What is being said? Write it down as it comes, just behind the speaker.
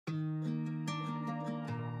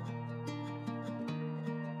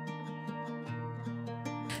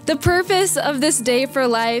The purpose of this Day for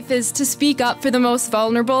Life is to speak up for the most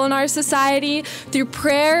vulnerable in our society through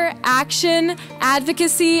prayer, action,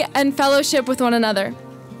 advocacy, and fellowship with one another.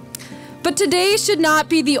 But today should not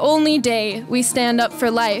be the only day we stand up for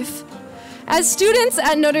life. As students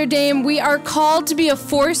at Notre Dame, we are called to be a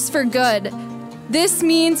force for good. This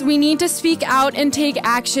means we need to speak out and take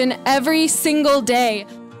action every single day.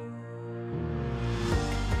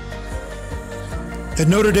 At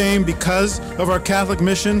Notre Dame, because of our Catholic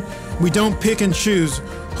mission, we don't pick and choose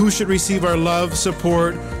who should receive our love,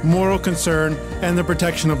 support, moral concern, and the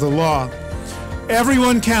protection of the law.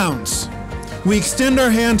 Everyone counts. We extend our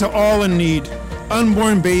hand to all in need,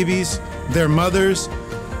 unborn babies, their mothers,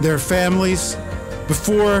 their families,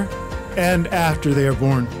 before and after they are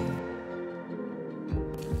born.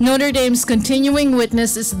 Notre Dame's continuing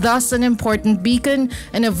witness is thus an important beacon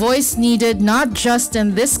and a voice needed not just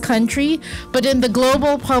in this country, but in the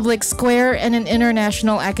global public square and in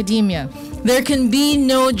international academia. There can be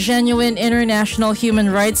no genuine international human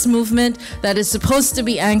rights movement that is supposed to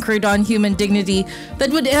be anchored on human dignity that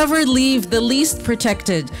would ever leave the least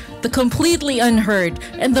protected, the completely unheard,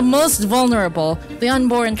 and the most vulnerable, the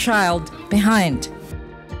unborn child, behind.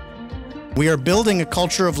 We are building a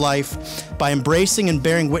culture of life by embracing and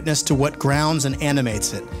bearing witness to what grounds and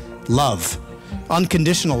animates it. Love,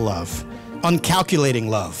 unconditional love, uncalculating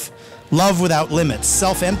love, love without limits,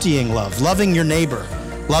 self-emptying love, loving your neighbor,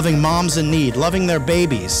 loving moms in need, loving their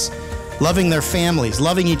babies, loving their families,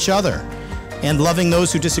 loving each other, and loving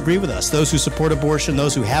those who disagree with us, those who support abortion,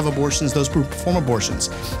 those who have abortions, those who perform abortions.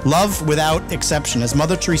 Love without exception. As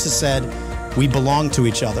Mother Teresa said, we belong to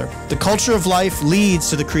each other. The culture of life leads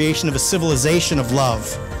to the creation of a civilization of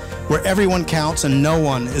love, where everyone counts and no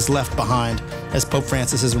one is left behind, as Pope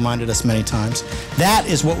Francis has reminded us many times. That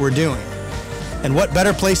is what we're doing. And what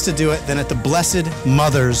better place to do it than at the Blessed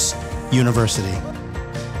Mother's University.